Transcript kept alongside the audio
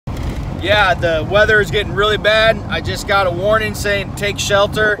Yeah, the weather is getting really bad. I just got a warning saying take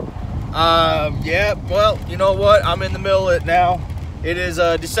shelter. Yeah, well, you know what? I'm in the middle of it now. It is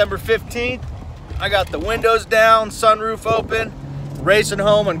December 15th. I got the windows down, sunroof open, racing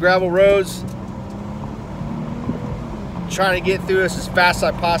home on gravel roads. Trying to get through this as fast as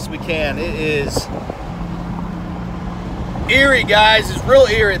I possibly can. It is eerie, guys. It's real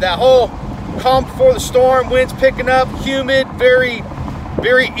eerie. That whole calm before the storm, winds picking up, humid, very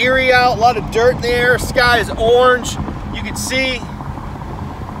eerie out, a lot of dirt in the air, sky is orange, you can see.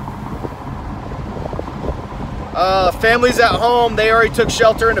 Families at home, they already took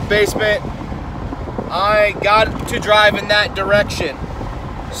shelter in the basement. I got to drive in that direction.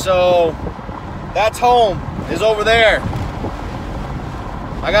 So that's home, is over there.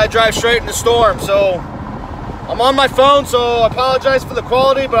 I gotta drive straight in the storm, so I'm on my phone, so I apologize for the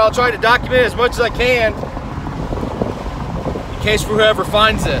quality, but I'll try to document as much as I can in case whoever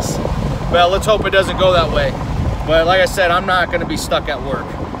finds this. Well, let's hope it doesn't go that way. But like I said, I'm not going to be stuck at work.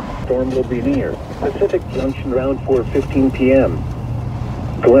 Storm will be near Pacific Junction around 4:15 p.m.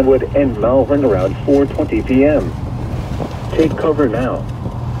 Glenwood and Malvern around 4:20 p.m. Take cover now.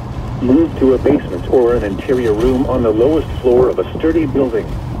 Move to a basement or an interior room on the lowest floor of a sturdy building.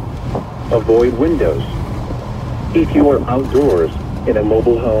 Avoid windows. If you are outdoors, in a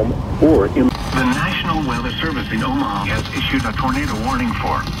mobile home, or in... The National Weather Service in Omaha has issued a tornado warning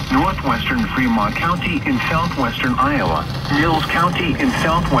for northwestern Fremont County in southwestern Iowa, Mills County in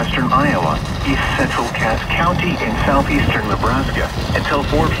southwestern Iowa, east central Cass County in southeastern Nebraska until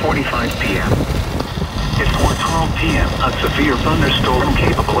 4:45 p.m. At 4:12 p.m., a severe thunderstorm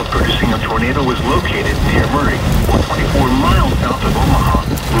capable of producing a tornado was located near Murray, 424 miles south of Omaha,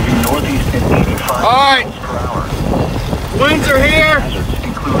 moving northeast at 85 miles per hour. Winds are here. Hazards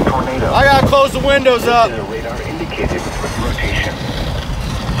include tornado. I gotta close the windows up. The radar indicated with rotation.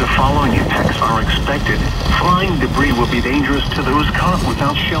 The following impacts are expected. Flying debris will be dangerous to those caught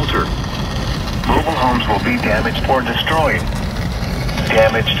without shelter. Mobile homes will be damaged or destroyed.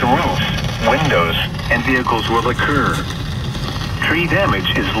 Damage to roofs, windows, and vehicles will occur. Tree damage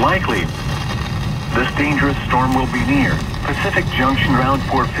is likely. This dangerous storm will be near Pacific Junction around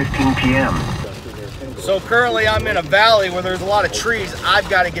 4:15 p.m. So currently I'm in a valley where there's a lot of trees. I've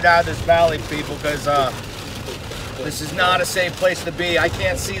got to get out of this valley, people, because this is not a safe place to be. I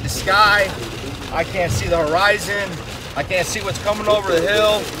can't see the sky. I can't see the horizon. I can't see what's coming over the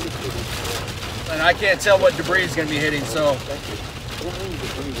hill. And I can't tell what debris is going to be hitting. So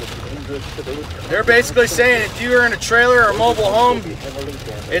they're basically saying if you're in a trailer or a mobile home,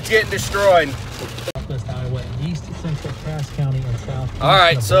 it's getting destroyed. Southwest Iowa, east central Cass County, and south. All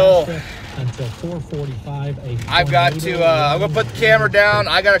right, so until 4:45. I've got to. I'm gonna put the camera down.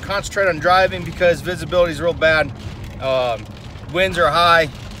 I gotta concentrate on driving because visibility is real bad. Winds are high.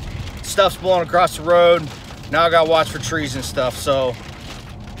 Stuff's blowing across the road. Now I gotta watch for trees and stuff. So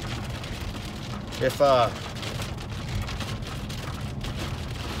if I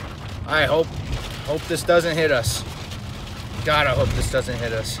hope this doesn't hit us. God, I hope this doesn't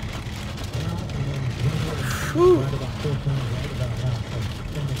hit us. Whew.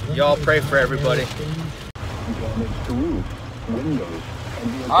 Y'all pray for everybody.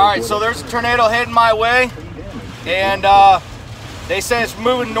 All right, so there's a tornado heading my way, and they say it's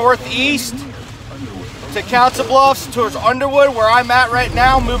moving northeast to Council Bluffs towards Underwood, where I'm at right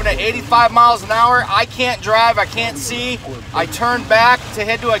now, moving at 85 miles an hour. I can't drive, I can't see. I turned back to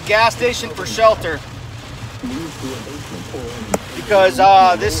head to a gas station for shelter because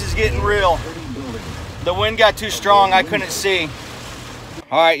this is getting real. The wind got too strong, I couldn't see.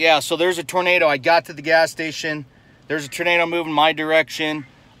 All right, yeah, so there's a tornado. I got to the gas station. There's a tornado moving my direction.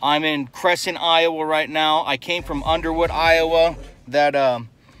 I'm in Crescent, Iowa right now. I came from Underwood, Iowa.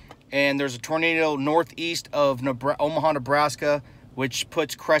 And there's a tornado northeast of Omaha, Nebraska, which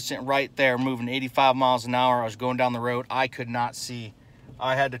puts Crescent right there, moving 85 miles an hour. I was going down the road. I could not see.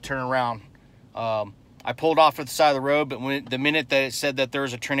 I had to turn around. I pulled off at the side of the road, but the minute that it said that there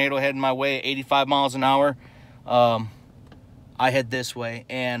was a tornado heading my way at 85 miles an hour, I head this way.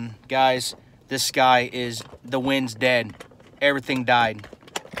 And guys, this sky is, the wind's dead. Everything died.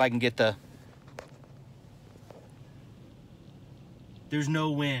 If I can get the... There's no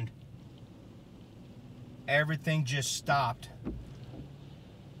wind. Everything just stopped.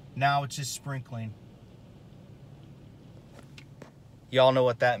 Now it's just sprinkling. Y'all know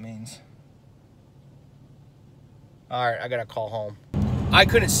what that means. All right, I gotta call home. I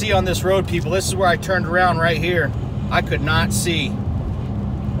couldn't see on this road, people. This is where I turned around right here. I could not see.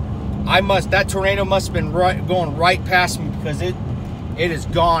 That tornado must have been going right past me because it is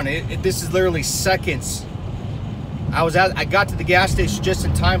gone. This is literally seconds. I got to the gas station just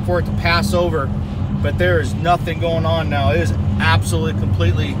in time for it to pass over, but there is nothing going on now. It is absolutely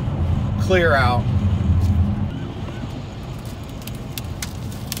completely clear out.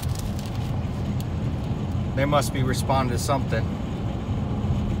 They must be responding to something.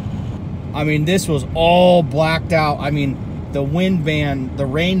 I mean, this was all blacked out. I mean, the wind van, the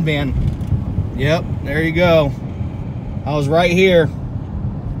rain van. Yep, there you go. I was right here.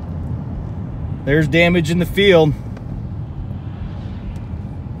 There's damage in the field.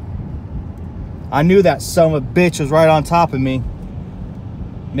 I knew that son of a bitch was right on top of me.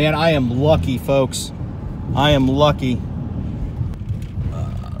 Man, I am lucky, folks. I am lucky.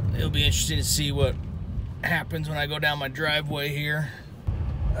 It'll be interesting to see what happens when I go down my driveway here.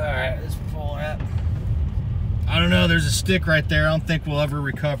 All right, let's pull that. I don't know, there's a stick right there. I don't think we'll ever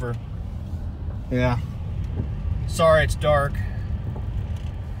recover. Yeah. Sorry, it's dark.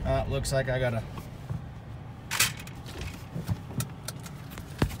 Looks like I gotta.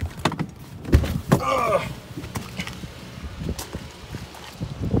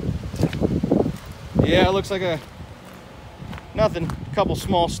 Yeah, it looks like nothing. A couple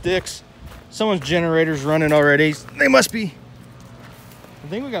small sticks. Someone's generator's running already. They must be. I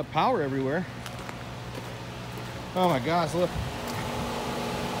think we got power everywhere. Oh my gosh, look.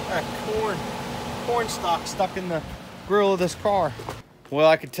 That corn stalk stuck in the grill of this car. Well,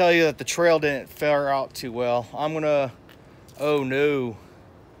 I can tell you that the trail didn't fare out too well. I'm gonna, oh no.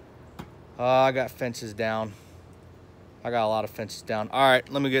 I got fences down. I got a lot of fences down. All right,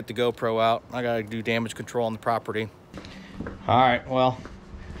 let me get the GoPro out. I gotta do damage control on the property. All right, well,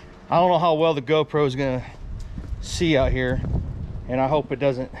 I don't know how well the GoPro is gonna see out here, and I hope it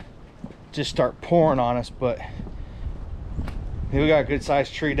doesn't just start pouring on us, but we got a good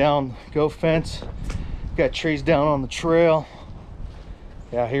sized tree down, goat fence. Got trees down on the trail.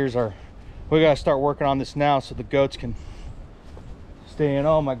 Yeah, here's our, we gotta start working on this now so the goats can stay in.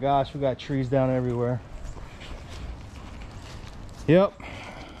 Oh my gosh, we got trees down everywhere. Yep.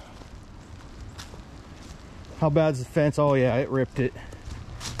 How bad's the fence? Oh yeah, it ripped it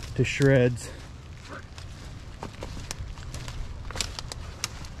to shreds.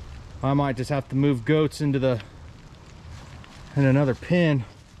 I might just have to move goats into another pen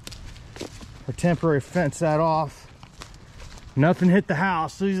or temporary fence that off. Nothing hit the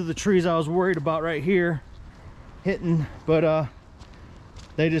house. These are the trees I was worried about right here hitting, but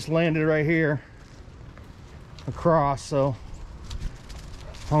they just landed right here across. So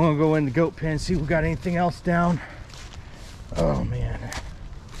I'm gonna go in the goat pen, see if we got anything else down. Oh man.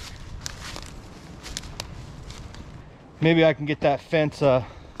 Maybe I can get that fence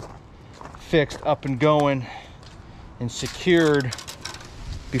fixed up and going and secured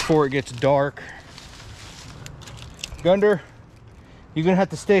before it gets dark. Gunder, you're gonna have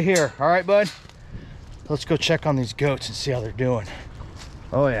to stay here, all right, bud? Let's go check on these goats and see how they're doing.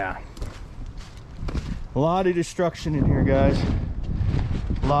 Oh yeah, a lot of destruction in here, guys.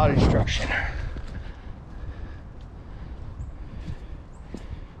 A lot of destruction.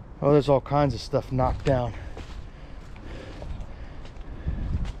 Oh, there's all kinds of stuff knocked down.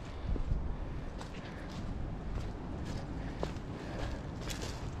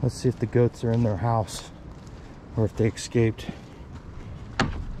 Let's see if the goats are in their house or if they escaped.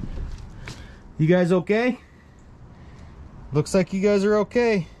 You guys okay? Looks like you guys are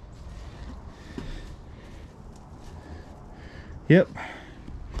okay. Yep.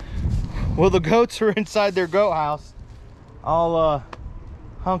 Well, the goats are inside their goat house, all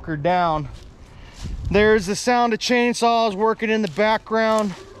hunkered down. There's the sound of chainsaws working in the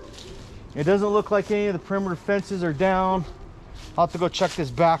background. It doesn't look like any of the perimeter fences are down. I'll have to go check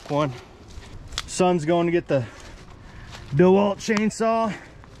this back one. Son's going to get the DeWalt chainsaw.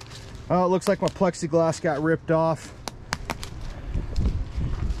 Oh, it looks like my plexiglass got ripped off.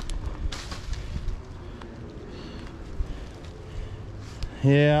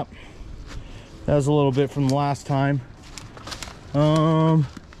 Yeah, that was a little bit from the last time.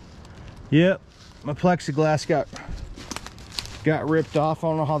 Yep, my plexiglass got ripped off. I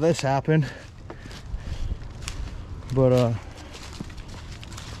don't know how this happened, but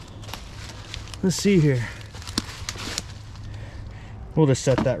let's see here. We'll just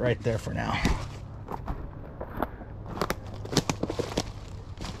set that right there for now.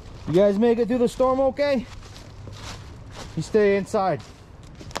 You guys make it through the storm okay? You stay inside.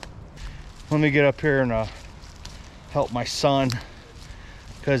 Let me get up here and help my son,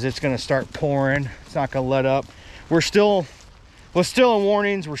 because it's gonna start pouring. It's not gonna let up. We're still in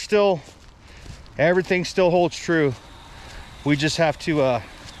warnings. Everything still holds true. We just have to, we're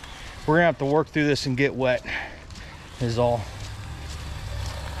gonna have to work through this and get wet is all.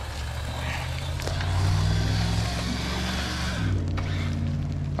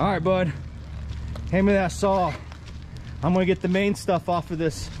 All right, bud. Hand me that saw. I'm gonna get the main stuff off of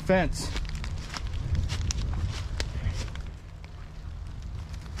this fence.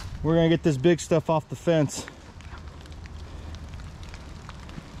 We're gonna get this big stuff off the fence.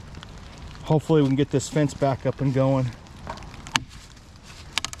 Hopefully we can get this fence back up and going.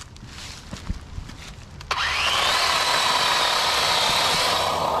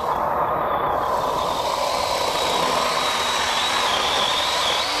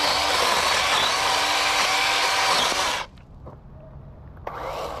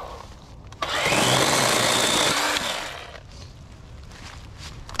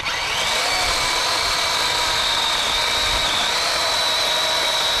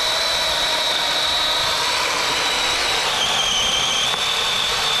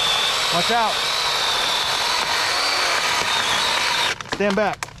 Watch out. Stand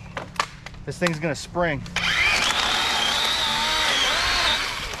back. This thing's gonna spring.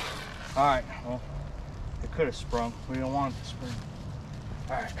 All right, well, it could have sprung. We don't want it to spring.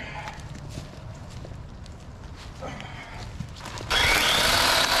 All right.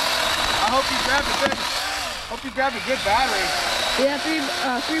 I hope you grabbed a good battery.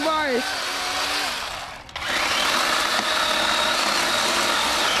 Yeah, three bars.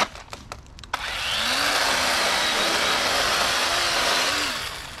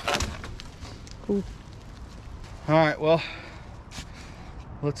 Cool. All right, well,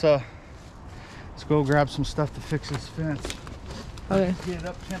 let's go grab some stuff to fix this fence. Okay. Get it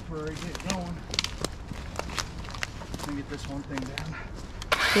up temporary, get it going. Let me get this one thing down.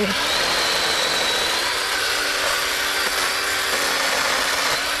 Yeah.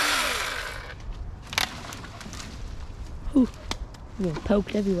 Whew. I'm getting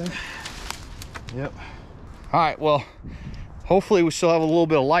poked everywhere. Yep. All right, well, hopefully we still have a little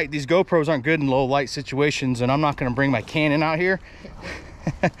bit of light. These GoPros aren't good in low light situations, and I'm not gonna bring my Canon out here.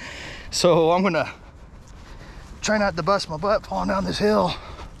 So I'm gonna try not to bust my butt falling down this hill.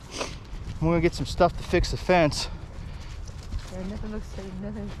 I'm gonna get some stuff to fix the fence. Yeah,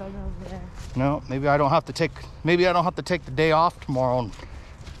 nothing's going over there. No, maybe I don't have to take the day off tomorrow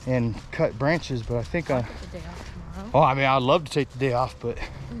and cut branches, but I think The day off tomorrow. oh, I mean, I'd love to take the day off, but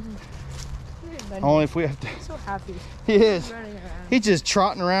only if we have to. He's so happy. He is. Running around. He's just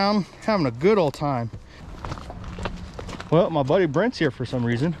trotting around, having a good old time. Well, my buddy Brent's here for some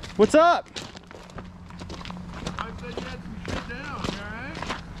reason. What's up? I said you had some shit down, you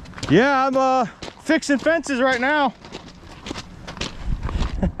alright? Yeah, I'm fixing fences right now.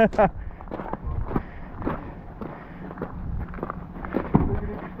 Figured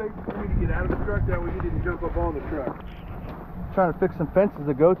it'd be safe for me to get out of the truck, that way you didn't jump up on the truck. Trying to fix some fences.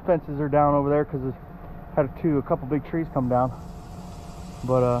 The goat fences are down over there because had a couple big trees come down.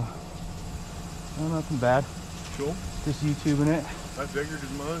 But nothing bad. Cool. Just YouTubing it. I figured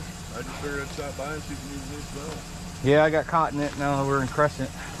as much. I just figured I'd stop by and see if you needed any smell. Yeah, I got caught in it. Now we're in Crescent.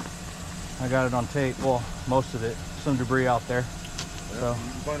 I got it on tape. Well, most of it. Some debris out there. Yeah, So. you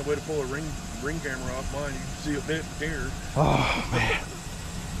can find a way to pull a ring camera off mine. You can see a bit here. Oh man,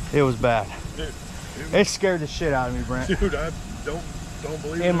 it was bad. It scared the shit out of me, Brent. Dude, I don't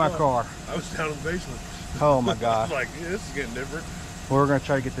believe it. In my or not. car. I was down in the basement. Oh my I was god. like, yeah, this is getting different. We're gonna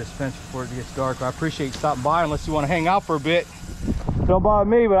try to get this fence before it gets dark. I appreciate you stopping by unless you want to hang out for a bit. Don't bother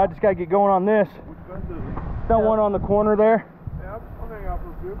me, but I just gotta get going on this. Which fence is it? That one on the corner there. Yeah, I'll hang out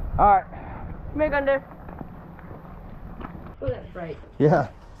for a few. All right. Come here, Gunder. Oh, that's bright. Yeah.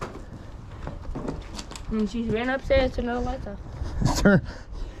 And she ran upstairs to turn the lights off. Turn.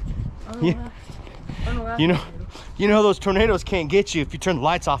 On the Yeah. left. On the left. You know those tornadoes can't get you if you turn the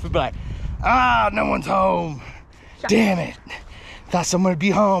lights off. It'd be like, ah, no one's home. Damn it. Thought someone would be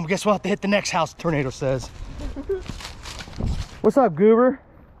home. Guess we'll have to hit the next house, the tornado says. What's up, Goober?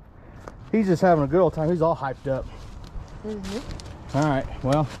 He's just having a good old time. He's all hyped up. All right,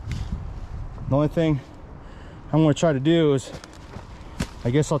 well, the only thing I'm gonna try to do is, I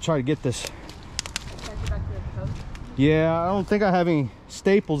guess I'll try to get this. Yeah, I don't think I have any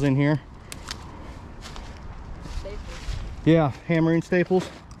staples in here. Staples. Yeah, hammering staples.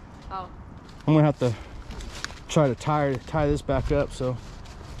 Oh. I'm gonna have to try to tie this back up. So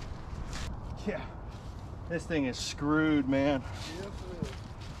yeah, this thing is screwed, man. Yes, it is.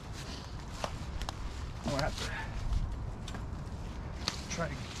 I'm gonna have to try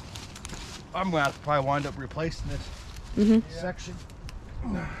to. I'm gonna have to probably wind up replacing this section.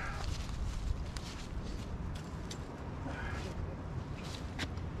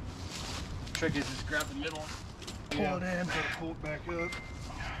 Trick is just grab the middle, pull it in, Pull it back up.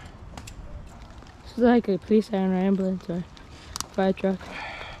 It's like a police siren or ambulance or fire truck.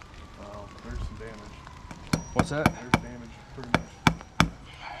 Oh, there's some damage. What's that? There's damage, pretty much.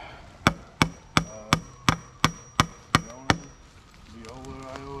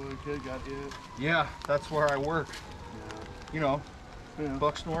 kid got hit. Yeah, that's where I work. Yeah. You know, Yeah.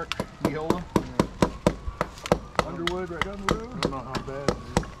 Bucksnort, Neola. Underwood right down the road. I don't know how bad it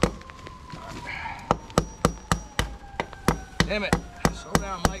is. Damn it. Slow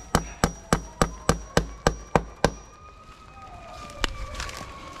down, Mike.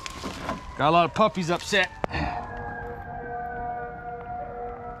 Got a lot of puppies upset.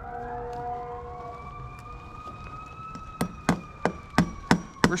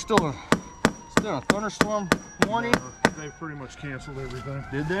 We're still in a thunderstorm warning. Yeah, they pretty much canceled everything.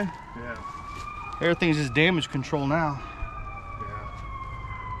 Did they? Yeah. Everything's just damage control now.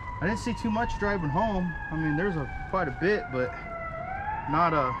 Yeah. I didn't see too much driving home. I mean, there's quite a bit, but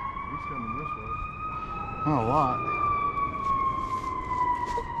not He's coming this way. not a lot.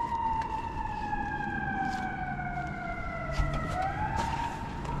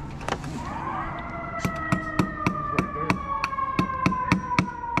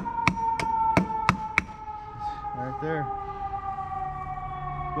 Right there.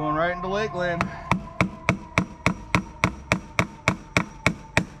 Going right into Lakeland.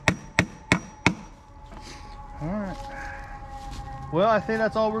 Alright. Well, I think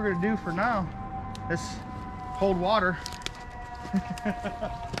that's all we're going to do for now. Let's hold water.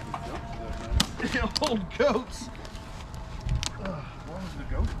 Hold goats. What was the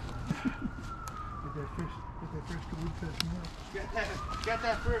goat? Get that fresh woodcut smell. Got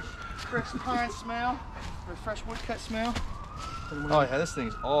that fresh pine smell, or fresh woodcut smell. Oh yeah, this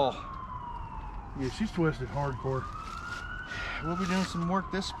thing's all. Yeah, she's twisted hardcore. We'll be doing some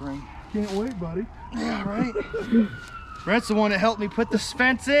work this spring. Can't wait, buddy. Yeah, right. Brent's the one that helped me put this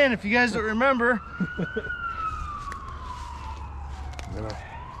fence in, if you guys don't remember. Then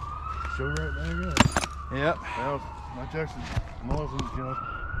I showed right back up. Yep. Well, I texted Melissa, you know,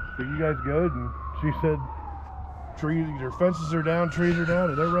 are you guys good? And she said, trees, their fences are down, trees are down,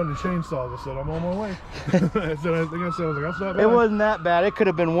 and they're running chainsaws. I said, I'm on my way. I was like, that's not bad. It wasn't that bad. It could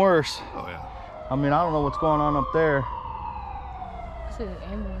have been worse. Oh, yeah. I mean, I don't know what's going on up there. This is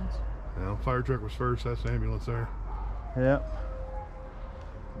an ambulance. Yeah, fire truck was first. That's the ambulance there. Yep.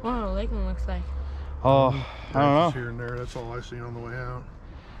 I don't know what Lakeland looks like. Oh, I don't know. Here and there. That's all I seen on the way out.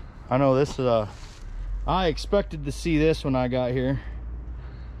 I know this is I expected to see this when I got here.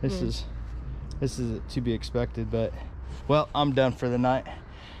 This is to be expected, but well, I'm done for the night.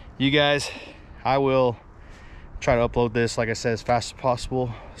 You guys, I will try to upload this, like I said, as fast as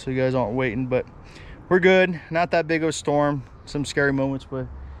possible so you guys aren't waiting, but we're good. Not that big of a storm. Some scary moments, but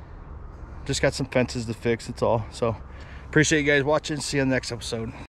just got some fences to fix, that's all. So appreciate you guys watching. See you on the next episode.